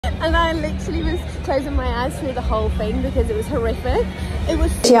And I literally was closing my eyes through the whole thing because it was horrific. It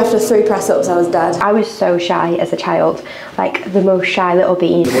was... After 3 press-ups, I was dead. I was so shy as a child, like the most shy little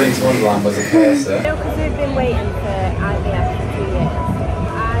bean. The Winter Wonderland was a curse. No, because we've been waiting for IVF for 2 years.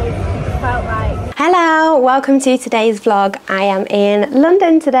 I felt like... Hello, welcome to today's vlog. I am in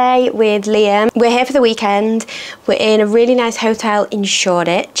London today with Liam. We're here for the weekend. We're in a really nice hotel in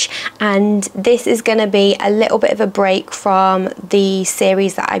Shoreditch, and this is going to be a little bit of a break from the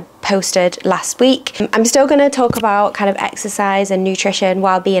series that I posted last week. I'm still going to talk about kind of exercise and nutrition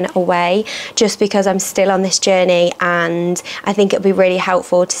while being away, just because I'm still on this journey, and I think it'll be really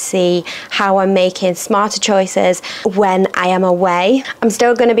helpful to see how I'm making smarter choices when I am away. I'm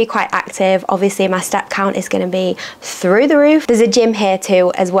still going to be quite active. Obviously my step count is going to be through the roof. There's a gym here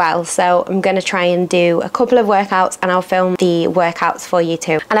too as well, so I'm going to try and do a couple of workouts, and I'll film the workouts for you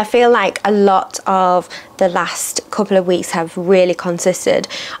too. And I feel like a lot of the last couple of weeks have really consisted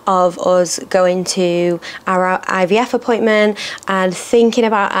of us going to our IVF appointment and thinking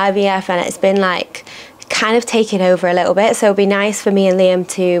about IVF, and it's been like kind of taking over a little bit. So it'll be nice for me and Liam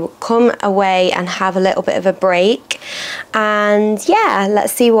to come away and have a little bit of a break, and yeah,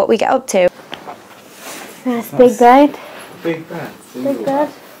 let's see what we get up to. Nice big bed. Big bed. Big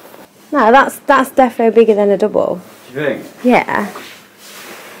bed. No, that's definitely bigger than a double. Do you think? Yeah.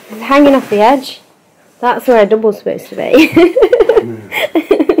 It's hanging off the edge. That's where a double's supposed to be.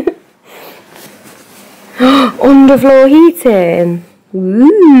 Underfloor heating.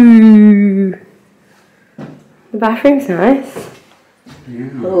 Ooh. The bathroom's nice.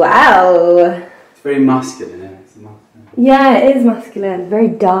 Yeah. Wow. It's very masculine, isn't it? It's masculine. Yeah, it is masculine. Very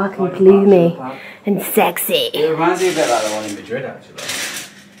dark and gloomy and sexy. It reminds me a bit like the one in Madrid, actually.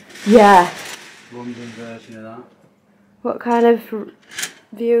 Yeah. London version of that. What kind of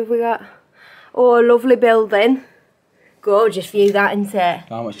view have we got? Oh, a lovely building. Gorgeous view, that, isn't it?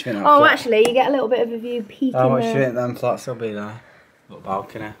 How much do you think? Oh, actually, you get a little bit of a view peeking. How much do you think them flats will be there? Little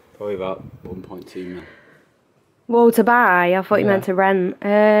balcony, probably about 1.2 million. Well, to buy, I thought you meant to rent.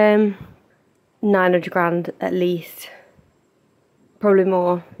 900 grand at least. Probably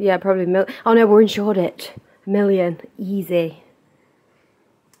more. Yeah, probably oh no, we're in Shoreditch. $1 million, easy.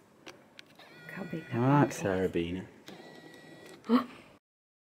 Look how big that I like Sarah Beanie.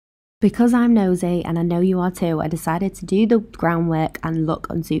 Because I'm nosy, and I know you are too, I decided to do the groundwork and look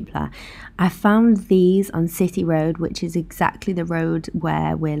on Zoopla. I found these on City Road, which is exactly the road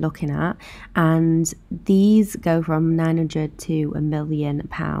where we're looking at, and these go from 900 to £1 million.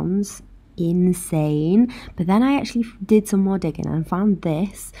 Insane. But then I actually did some more digging and found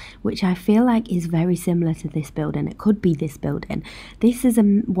this, which I feel like is very similar to this building. It could be this building. This is a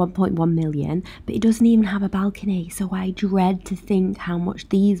 1.1 million, but it doesn't even have a balcony, so I dread to think how much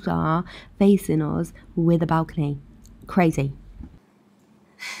these are facing us with a balcony. Crazy.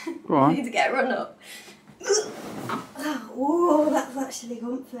 Go on. I need to get a run up. Oh, that's actually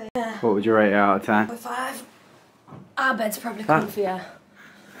comfy. What would you rate it out of 10? 5. Our bed's probably comfier.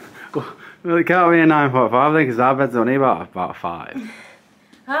 Well, it can't be a 9.5, I think, because our bed's only about 5.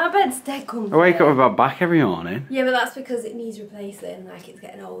 Our bed's dead comfy. I wake up with my back every morning. Yeah, but that's because it needs replacing, like it's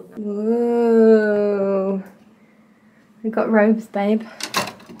getting old now. Whoa. We've got robes, babe.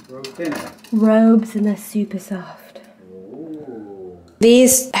 Robes in it? Robes, and they're super soft. Ooh.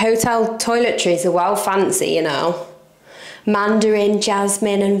 These hotel toiletries are well fancy, you know. Mandarin,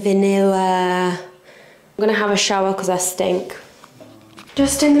 jasmine and vanilla. I'm gonna have a shower because I stink.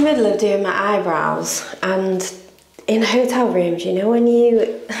 Just in the middle of doing my eyebrows, and in hotel rooms, you know, when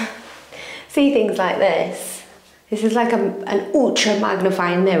you see things like this, this is like an ultra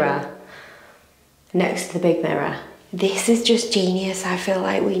magnifying mirror next to the big mirror. This is just genius. I feel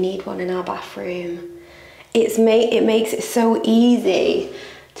like we need one in our bathroom. It makes it so easy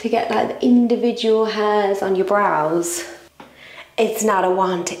to get like the individual hairs on your brows. It's not a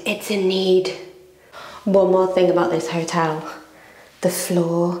want, it's a need. One more thing about this hotel. The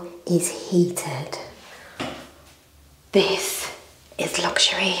floor is heated. This is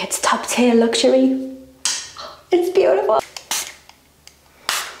luxury. It's top tier luxury. It's beautiful.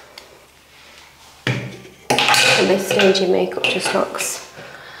 And this staging makeup just looks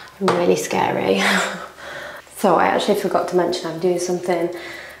really scary. So I actually forgot to mention I'm doing something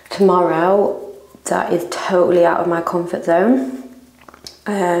tomorrow that is totally out of my comfort zone.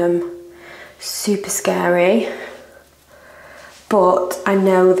 Super scary. But I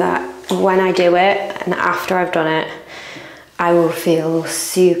know that when I do it and after I've done it, I will feel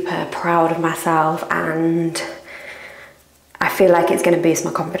super proud of myself, and I feel like it's going to boost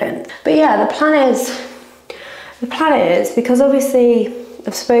my confidence. But yeah, the plan is because obviously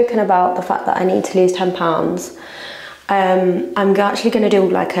I've spoken about the fact that I need to lose 10 pounds. I'm actually going to do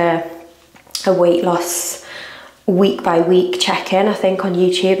like a weight loss week by week check-in, I think, on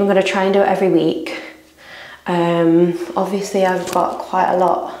YouTube. I'm going to try and do it every week. Obviously I've got quite a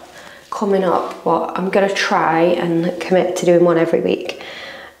lot coming up, but I'm going to try and commit to doing one every week,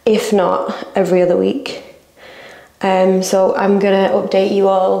 if not every other week. So I'm going to update you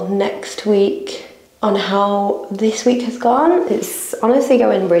all next week on how this week has gone. It's honestly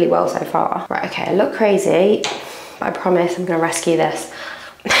going really well so far. Right, okay, I look crazy, but I promise I'm going to rescue this.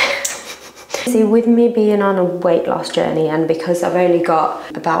 See, with me being on a weight loss journey, and because I've only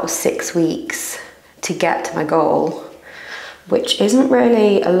got about 6 weeks to get to my goal, which isn't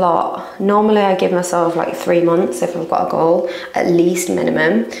really a lot. Normally I give myself like 3 months if I've got a goal, at least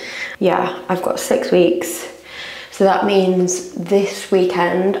minimum. Yeah, I've got 6 weeks. So that means this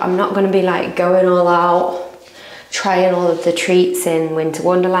weekend, I'm not gonna be like going all out, trying all of the treats in Winter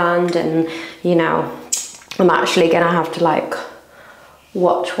Wonderland, and you know, I'm actually gonna have to like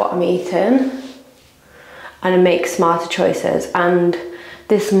watch what I'm eating and make smarter choices. And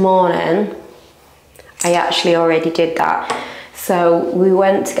this morning, I actually already did that. So we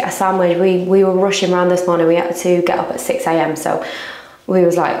went to get a sandwich. We were rushing around this morning. We had to get up at 6 AM. So we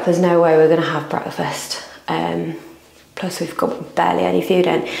was like, there's no way we're gonna have breakfast. Plus we've got barely any food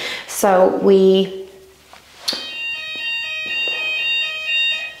in. So the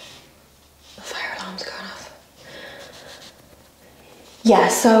fire alarm's going off. Yeah,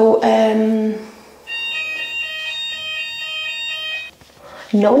 so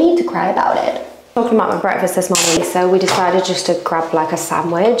no need to cry about it. Talking about my breakfast this morning, so we decided just to grab like a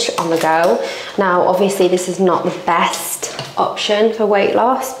sandwich on the go. Now obviously this is not the best option for weight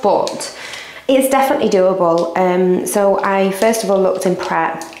loss, but it's definitely doable. So I first of all looked in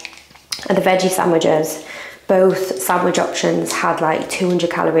Pret at the veggie sandwiches. Both sandwich options had like 200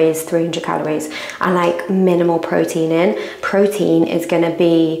 calories, 300 calories, and like minimal protein in. Protein is gonna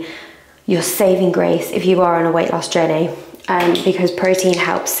be your saving grace if you are on a weight loss journey. Because protein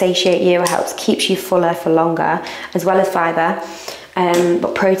helps satiate you, it helps keeps you fuller for longer, as well as fiber.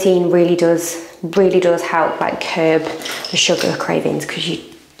 But protein really does help like curb the sugar cravings because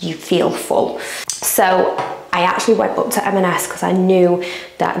you feel full. So I actually went up to M&S because I knew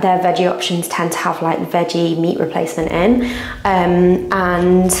that their veggie options tend to have like veggie meat replacement in,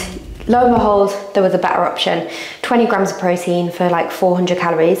 and lo and behold, there was a better option. 20 grams of protein for like 400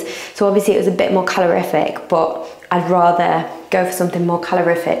 calories. So obviously it was a bit more calorific, but I'd rather go for something more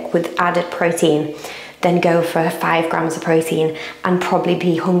calorific with added protein than go for 5 grams of protein and probably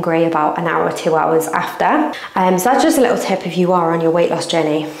be hungry about an hour or 2 hours after. So that's just a little tip if you are on your weight loss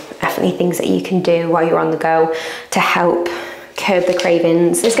journey. Definitely things that you can do while you're on the go to help curb the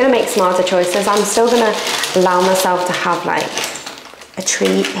cravings. It's gonna make smarter choices. I'm still gonna allow myself to have like a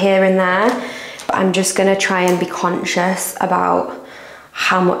treat here and there, but I'm just gonna try and be conscious about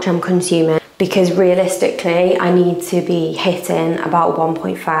how much I'm consuming, because realistically I need to be hitting about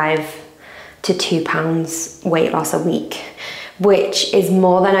 1.5 to 2 pounds weight loss a week, which is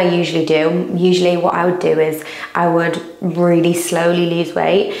more than I usually do. Usually what I would do is I would really slowly lose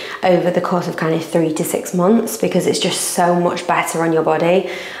weight over the course of kind of 3 to 6 months, because it's just so much better on your body.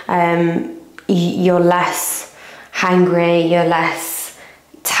 You're less hungry, you're less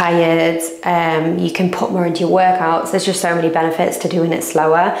tired, you can put more into your workouts. There's just so many benefits to doing it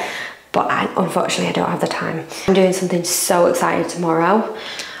slower, but unfortunately I don't have the time. I'm doing something so exciting tomorrow.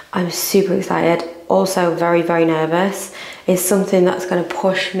 I'm super excited, also very, very nervous. It's something that's gonna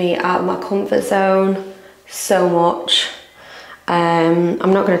push me out of my comfort zone so much. I'm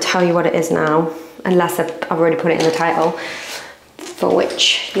not gonna tell you what it is now, unless I've already put it in the title, for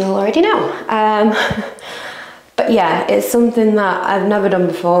which you'll already know. But yeah, it's something that I've never done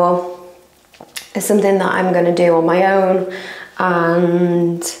before. It's something that I'm gonna do on my own,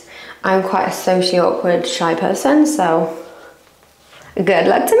 and I'm quite a socially awkward, shy person, so good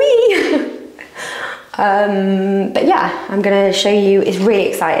luck to me. But yeah, I'm gonna show you. It's really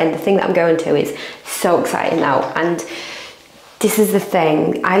exciting. The thing that I'm going to is so exciting now, and this is the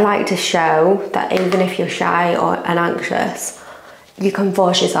thing. I like to show that even if you're shy and anxious, you can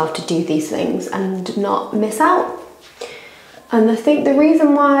force yourself to do these things and not miss out. And I think the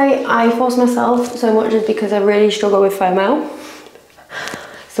reason why I force myself so much is because I really struggle with FOMO.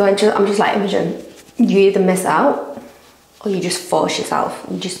 So I'm just like, Imogen, you either miss out or you just force yourself.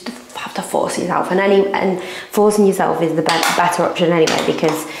 You just have to force yourself, and forcing yourself is the better option anyway,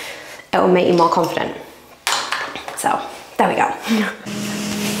 because it will make you more confident. So there we go.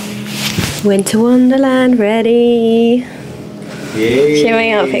 Winter Wonderland ready. Yeah. Show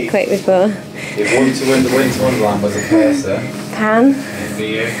my outfit quick before. If wanted to win the Winter Wonderland was a person. Pan. For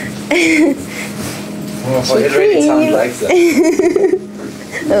you. Cream.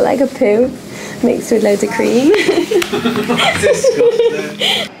 Look like a poo mixed with loads of cream.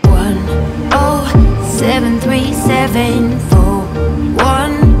 Disgusting.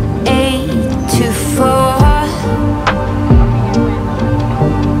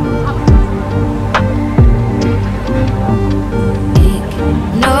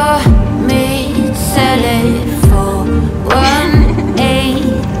 Ignore me, sell it for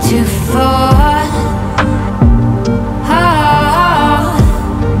 1824.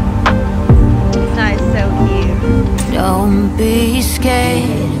 Don't be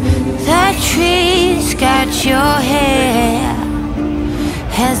scared, that tree's got your hair.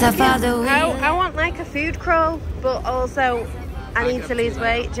 Has a father. I want like a food crawl, but also I need to lose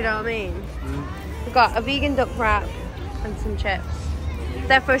weight, do you know what I mean? We've got a vegan duck wrap and some chips.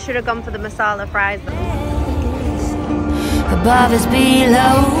 Therefore I should have gone for the masala fries. Above is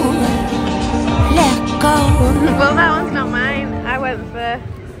below, let go. Well, that one's not mine. I went for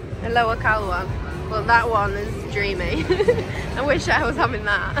a lower cal one. Well, that one is dreamy. I wish I was having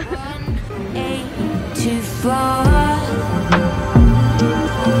that. 1824.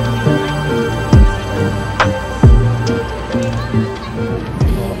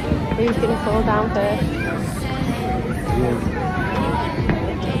 Who's gonna fall down first?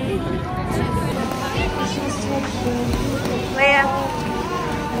 Leah.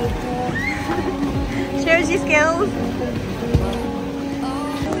 Shows your skills.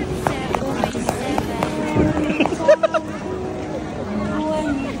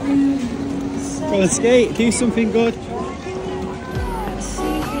 Go on, skate, do something good.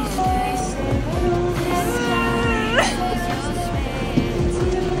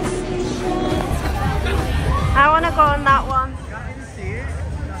 I want to go on that one.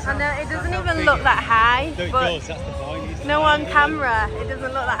 I know it doesn't even look that high. But no, on camera, it doesn't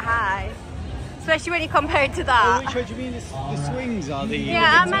look that high. Especially when you compare it to that. Which way do you mean, the swings are the...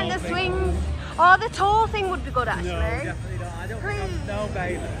 Yeah, I meant the swings. Oh, the tall thing would be good actually. No, definitely not. I don't think no,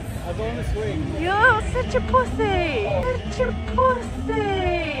 babe. I'll go on the swing. You're such a pussy. Such a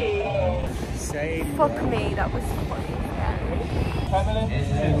pussy. Same. Fuck me, that was fucking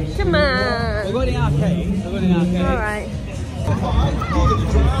scary. Come on. We're going to the arcade. We're going to the arcade. Alright.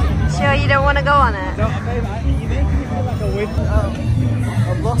 Sure you don't want to go on it? No, babe, you're making me feel like a winner.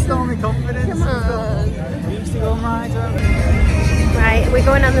 I've lost all my confidence. Come on. We used to go on rides. Right, we're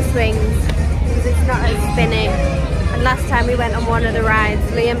going on the swings because it's not as spinning. And last time we went on one of the rides,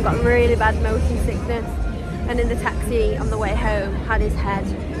 Liam got really bad motion sickness, and in the taxi on the way home had his head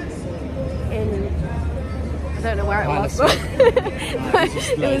in, I don't know where it was, but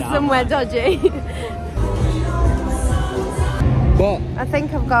it was somewhere dodgy. But I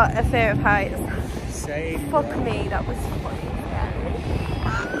think I've got a fear of heights. same. Fuck me, that was fucking scary.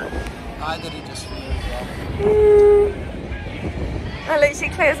 I did it just for you. I literally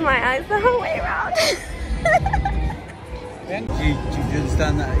closed my eyes the whole way around. Do you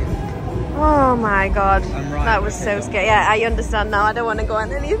understand that? Oh my god, I'm right, that was so scary. Yeah, I understand now. I don't want to go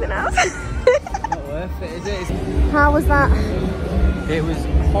on anything else. Not worth it, is it? How was that? It was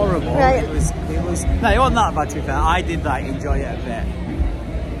horrible. Right. It was. No, it wasn't that bad to be fair. I did like enjoy it a bit,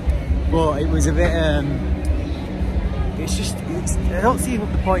 but it was a bit. I don't see the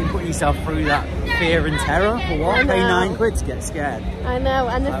point in putting yourself through that fear and terror. For what? Pay £9 to get scared. I know,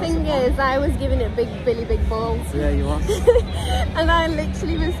 and the thing is, I was giving it big balls. Yeah, you are. And I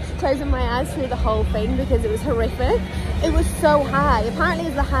literally was closing my eyes through the whole thing because it was horrific. It was so high. Apparently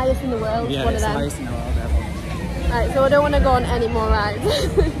it's the highest in the world. Yeah, one it's of the them. highest in the world ever. Right, so I don't want to go on any more rides.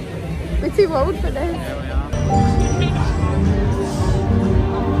 We're too old for this. There we are.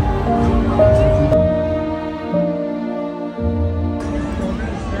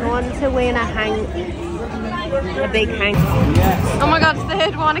 I want to win a hank. A big hank. Yes. Oh my god, it's the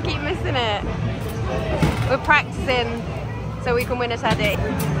third one, I keep missing it. We're practicing so we can win a teddy.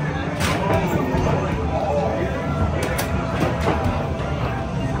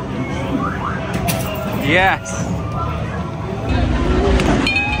 Yes.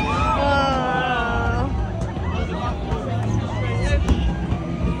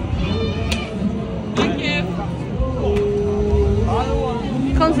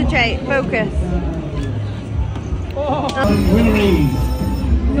 Concentrate, focus. Winning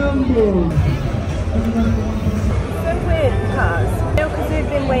number. So weird because we've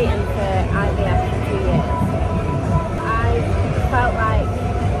been waiting for IVF for 2 years. I felt like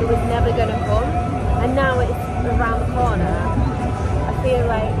it was never going to come, and now it's around the corner. I feel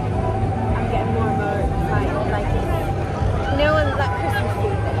like I'm getting more and more excited, like it's, you know, when that Christmas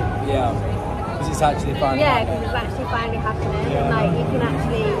tree thing. Yeah. Because it's actually finally. Yeah, because it's actually finally happening, and like you can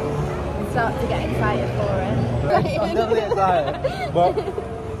actually start to get excited for it. I'm definitely excited. But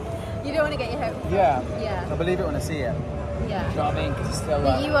you don't want to get your hopes up. yeah. Yeah. I believe it when I see it. Yeah. Do you know what I mean? Because it's still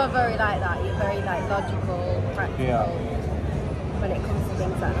But like... you are very like that. You're very like logical, practical when it comes to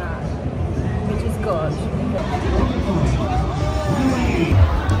things like that, which is good.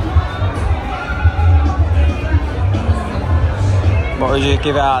 What would you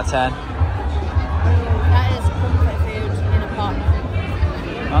give it out of 10? That is comfort food in a pot.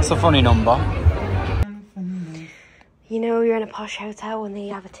 That's a funny number. You know you're in a posh hotel when they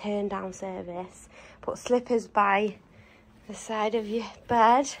have a turn down service. Put slippers by the side of your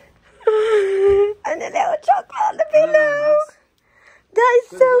bed. And a little chocolate on the pillow. That is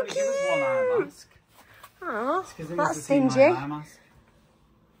so cute. Aw, that's stingy.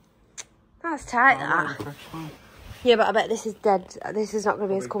 That's tight, that. Yeah, but I bet this is dead. This is not going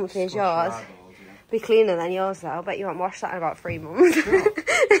to be as comfy as yours. Be cleaner than yours, though. I bet you won't wash that in about 3 months.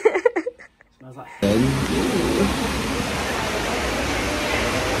 Smells like...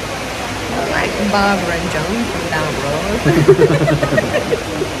 Like Barbara and John from down the road.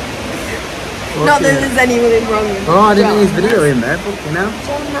 Not that there's anything wrong with Oh, I didn't mean his video in there, but you know.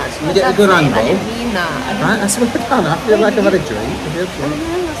 John, that's You get a good angle. I didn't mean that. Right, I swear down. I feel like I've had a drink. I feel I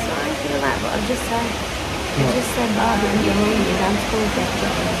know, that's what I feel like, but I've just said, Barbara and John, your dad's called John.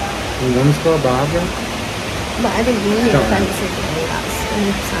 Your mum's called Barbara. But I didn't mean it offensively, that's going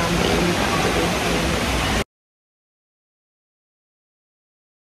to sound mean, but I didn't mean it.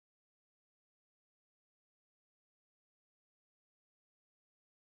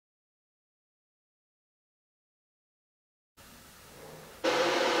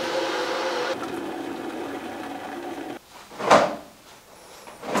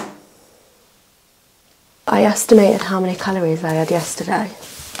 I estimated how many calories I had yesterday.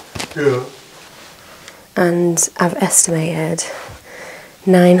 Yeah. And I've estimated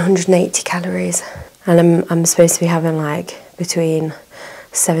 980 calories. And I'm supposed to be having like between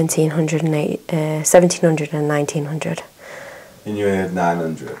 1700 and 1900. And you had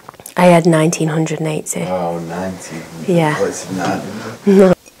 900? I had 1980. Oh, 1900. Yeah. What's 900?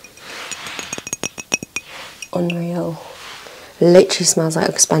 No. Unreal. Literally smells like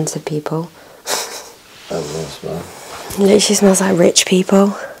expensive people. That will smell. Literally smells like rich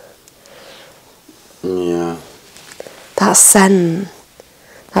people. Yeah. That's scent.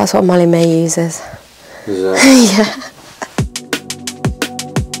 That's what Molly May uses. Is that? Yeah.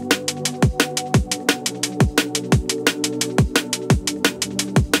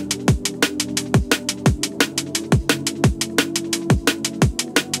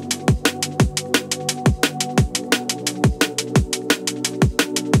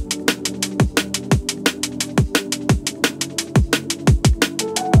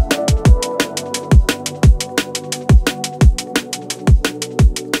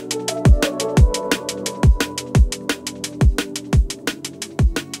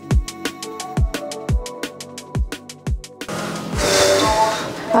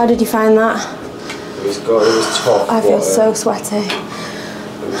 How did you find that? It was good, it was tough. I feel so sweaty.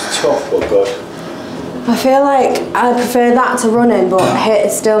 It was tough but good. I feel like I prefer that to running, but HIIT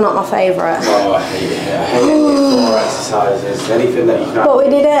is still not my favourite. Oh, I hate it. I hate any floor exercises. Anything that you can. But we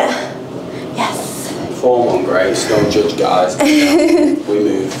did it. Yes. Form on grace, don't judge guys. We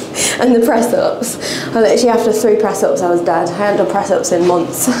move. And the press-ups. I literally, after 3 press-ups, I was dead. I hadn't done press-ups in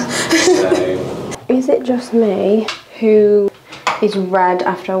months. Same. Is it just me who is red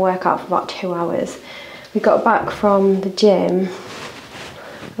after a workout for about 2 hours? We got back from the gym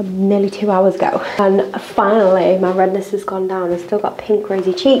nearly 2 hours ago, and finally my redness has gone down. I've still got pink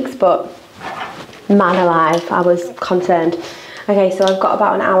rosy cheeks, but man alive, I was concerned. Okay, so I've got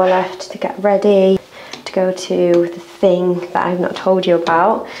about an hour left to get ready to go to the thing that I've not told you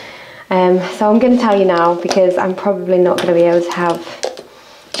about. So I'm going to tell you now, because I'm probably not going to be able to have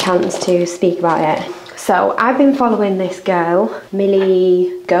a chance to speak about it. So I've been following this girl,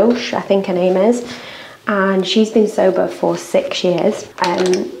 Millie Ghosh, I think her name is, and she's been sober for 6 years.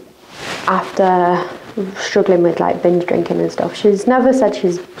 After struggling with like binge drinking and stuff, she's never said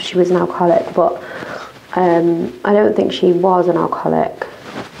she was an alcoholic, but I don't think she was an alcoholic,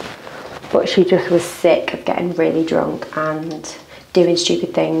 but she just was sick of getting really drunk and doing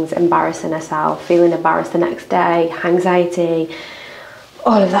stupid things, embarrassing herself, feeling embarrassed the next day, anxiety,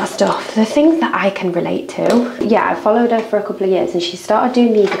 all of that stuff. The things that I can relate to. Yeah, I followed her for a couple of years, and she started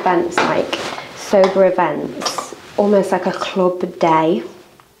doing these events, like sober events, almost like a club day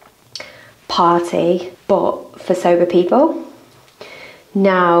party, but for sober people.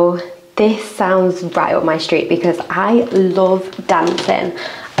 Now, this sounds right up my street because I love dancing.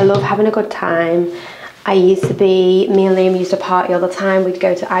 I love having a good time. Me and Liam used to party all the time. We'd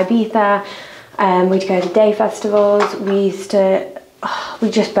go to Ibiza, we'd go to day festivals. We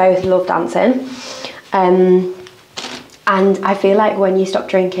just both love dancing. And I feel like when you stop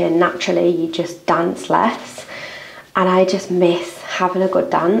drinking, naturally you just dance less. And I just miss having a good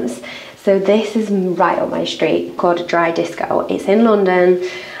dance. So this is right up my street, called Dry Disco. It's in London.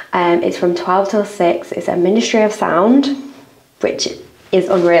 It's from 12 till 6. It's a Ministry of Sound, which is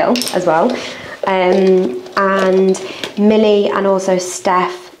unreal as well. And Millie and also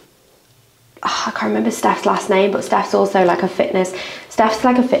Steph, I can't remember Steph's last name, but Steph's also like a fitness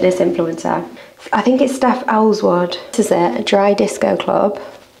influencer. I think it's Steph Ellswood. This is it, a Dry Disco Club.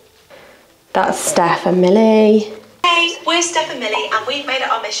 That's Steph and Millie. Hey, we're Steph and Millie, and we've made it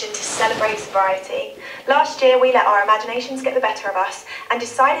our mission to celebrate sobriety. Last year, we let our imaginations get the better of us and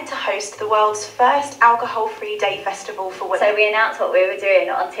decided to host the world's first alcohol-free day festival for women. So we announced what we were doing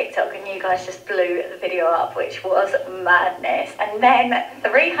on TikTok, and you guys just blew the video up, which was madness. And then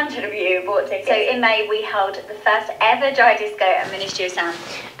 300 of you bought tickets. So in May, we held the first ever Dry Disco at Ministry of Sound.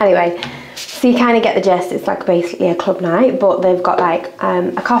 Anyway, so you kind of get the gist. It's like basically a club night, but they've got like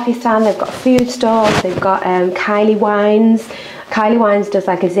a coffee stand, they've got food stalls, they've got Kylie Wines. Kylie Wines does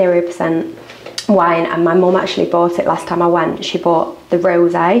like a 0% wine, and my mum actually bought it last time I went. She bought the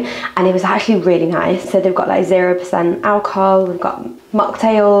rosé, and it was actually really nice. So they've got like 0% alcohol, they've got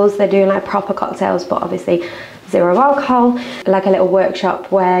mocktails, they're doing like proper cocktails, but obviously 0 alcohol. Like a little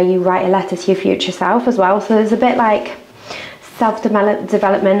workshop where you write a letter to your future self as well. So there's a bit like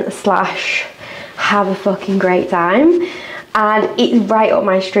self-development slash have a fucking great time, and it's right up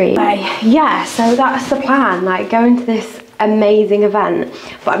my street. Yeah, so that's the plan, like going to this amazing event,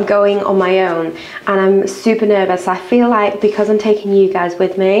 but I'm going on my own and I'm super nervous. I feel like because I'm taking you guys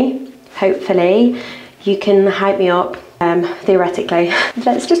with me, hopefully you can hype me up. Theoretically,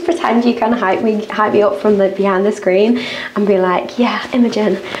 let's just pretend you can hype me up from behind the screen and be like, yeah,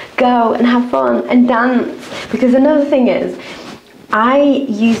 Imogen, go and have fun and dance. Because another thing is, I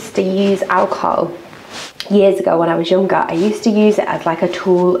used to use alcohol years ago when I was younger. I used to use it as like a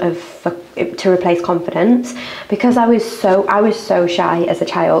tool to replace confidence, because I was so shy as a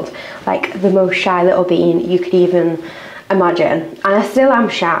child, like the most shy little bean you could even imagine. And I still am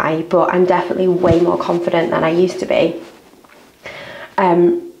shy, but I'm definitely way more confident than I used to be.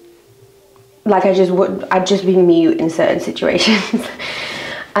 Like I'd just be mute in certain situations.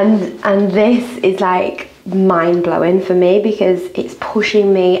 and this is like mind-blowing for me, because it's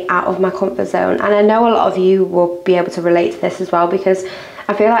pushing me out of my comfort zone. And I know a lot of you will be able to relate to this as well, because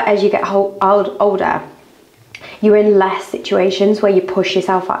I feel like as you get older, you're in less situations where you push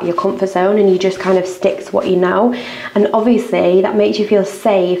yourself out of your comfort zone and you just kind of stick to what you know. And obviously that makes you feel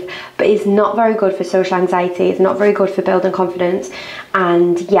safe, but it's not very good for social anxiety, it's not very good for building confidence.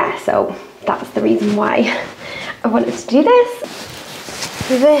 And yeah, so that's the reason why I wanted to do this.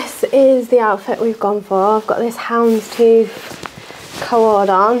 This is the outfit we've gone for. I've got this houndstooth cord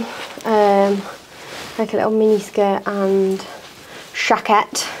on, like a little mini skirt and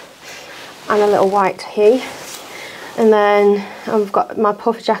jacket and a little white tee. And then I've got my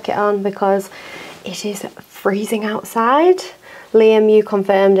puffer jacket on because it is freezing outside. Liam, you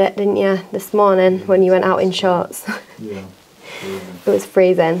confirmed it, didn't you, this morning when you went out in shorts? Yeah. It was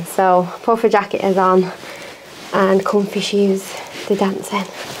freezing. So puffer jacket is on and comfy shoes to dancing.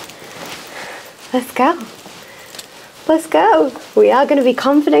 Let's go. Let's go. We are going to be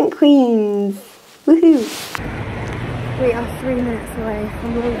confident queens. Woohoo. We are 3 minutes away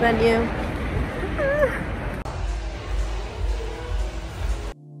from the venue.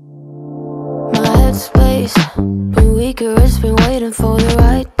 Space, been weaker, it's been waiting for the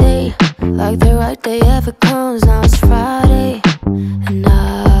right day. Like the right day ever comes, now it's Friday and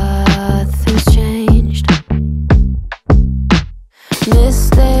nothing's changed.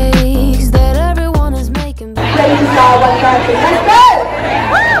 Mistakes that everyone is making. Ready to start one try. Let's go!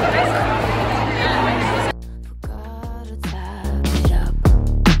 Forgot to tap it up.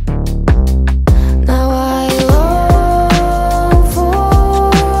 Now I long for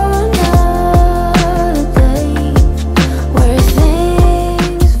another day where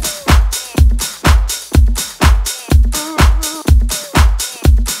things.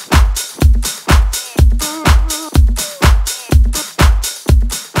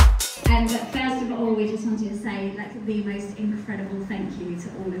 And first of all, we just wanted to say like the most incredible thank you to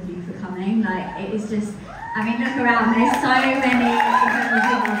all of you for coming. Like it is just, I mean, look around, there's so many incredible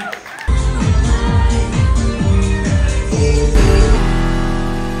people.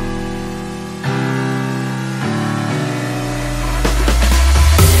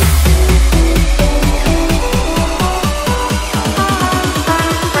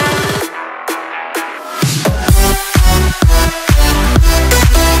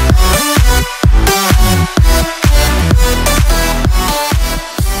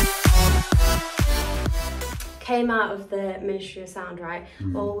 came out of the Ministry of Sound, right?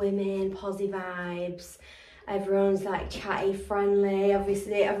 All women, positive vibes. Everyone's like chatty, friendly.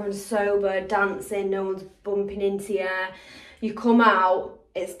 Obviously, everyone's sober, dancing. No one's bumping into you. You come out,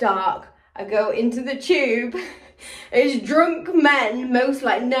 it's dark. I go into the tube. It's drunk men. Most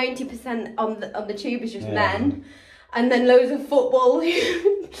like 90% on the tube is just men. And then loads of football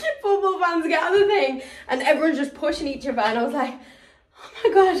fans get on the thing, and everyone's just pushing each other. And I was like, oh my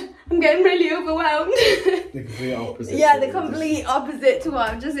god, I'm getting really overwhelmed. The complete opposite. Yeah, the complete opposite to what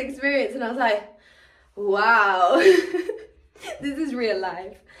I've just experienced. And I was like, wow, this is real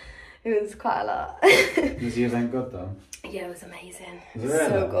life. It was quite a lot. Was the event good though? Yeah, it was amazing. Was it really?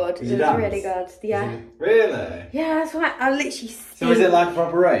 So good. It was really good. Yeah. Really? Yeah, that's why I literally. So was it like a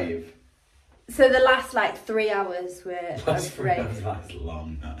proper rave? So the last like 3 hours were Last 3 hours, rave. that's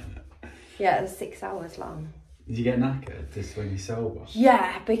long, isn't it? Yeah, it was 6 hours long. Did you get knackered just when you're sober?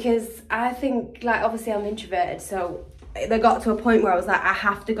 Yeah, because I think, like, obviously I'm introverted, so they got to a point where I was like, I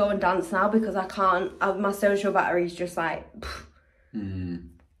have to go and dance now because I can't, my social battery's just like, and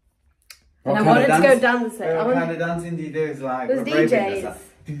I wanted to go dancing. What kind of dancing do you do? Is like, there's DJs.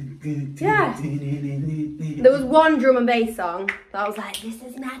 Yeah. There was one drum and bass song that I was like, this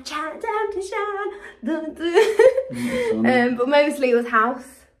is my time to shine. But mostly it was house.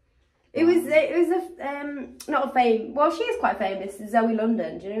 It was a not a fame. Well, she is quite famous. Zoe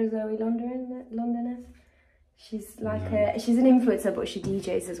London. Do you know Zoe London is? She's like she's an influencer, but she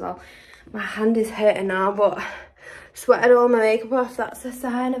DJs as well. My hand is hurting now, but sweated all my makeup off. That's a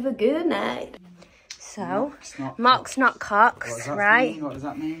sign of a good night. So, mocks, not cocks, right? What does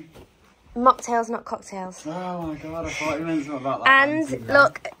that mean? Mocktails, not cocktails. Oh my god, I thought you meant something about that. And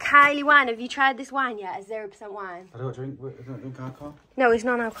look, Kylie wine. Have you tried this wine yet? It's 0% wine. I don't drink alcohol. No, it's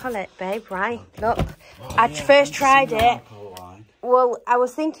non-alcoholic, babe. Right? Look, I first tried it. Well, I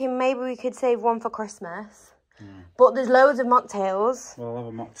was thinking maybe we could save one for Christmas, but there's loads of mocktails. Well, I'll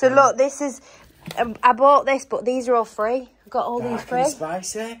have a mocktail. So look, this is. I bought this, but these are all free. I've got all these free.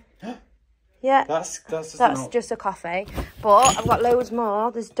 Spicy. Yeah, that's just a coffee. But I've got loads more.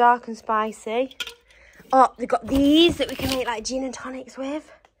 There's dark and spicy. Oh, they've got these that we can make like gin and tonics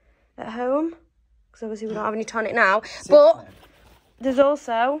with at home. Because obviously we don't have any tonic now. But there's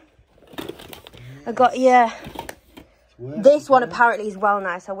also, I got, this one apparently is well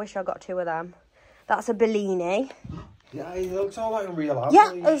nice. I wish I got 2 of them. That's a Bellini. Yeah, it looks all like a real apple.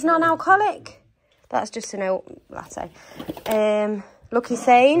 Yeah, it's non-alcoholic. That's just an oat latte. Lucky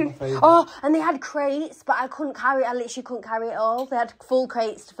Saint. Oh, and they had crates, but I couldn't carry it. I literally couldn't carry it all. They had full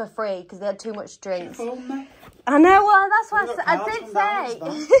crates for free because they had too much drinks. I know, well, that's what I did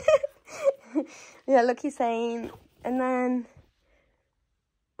say. Yeah, Lucky Saint. And then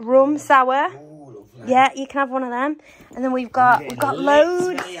rum sour. Oh, yeah, you can have one of them. And then we've got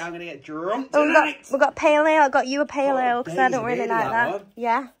loads. I'm gonna get drunk. Oh, we've got pale ale. I got you a pale ale because I don't really like that.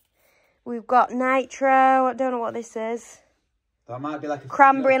 Yeah. We've got nitro. I don't know what this is. That might be like a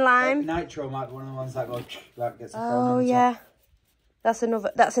cranberry lime. Nitro might be one of the ones that goes that gets a foam. Oh yeah, that's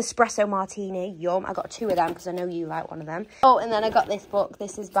espresso martini. Yum! I got 2 of them because I know you like one of them. Oh, and then I got this book.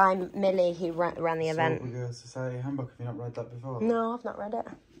 This is by Millie who ran the event. Society Handbook. Have you not read that before? No, I've not read it.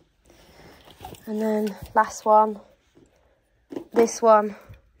 And then last one, this one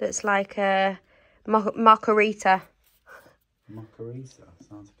that's like a margarita. Margarita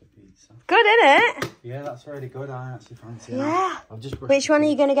sounds like a pizza. Good, isn't it? Yeah, that's really good. I actually fancy that. Yeah. Which one are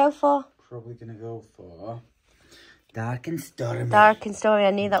you going to go for? Probably going to go for Dark and Stormy. Dark and Stormy.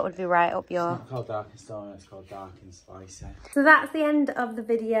 I knew that would be right up your... It's not called Dark and Stormy, it's called Dark and Spicy. So that's the end of the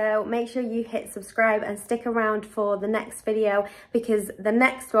video. Make sure you hit subscribe and stick around for the next video because the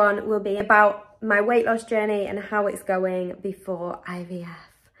next one will be about my weight loss journey and how it's going before IVF.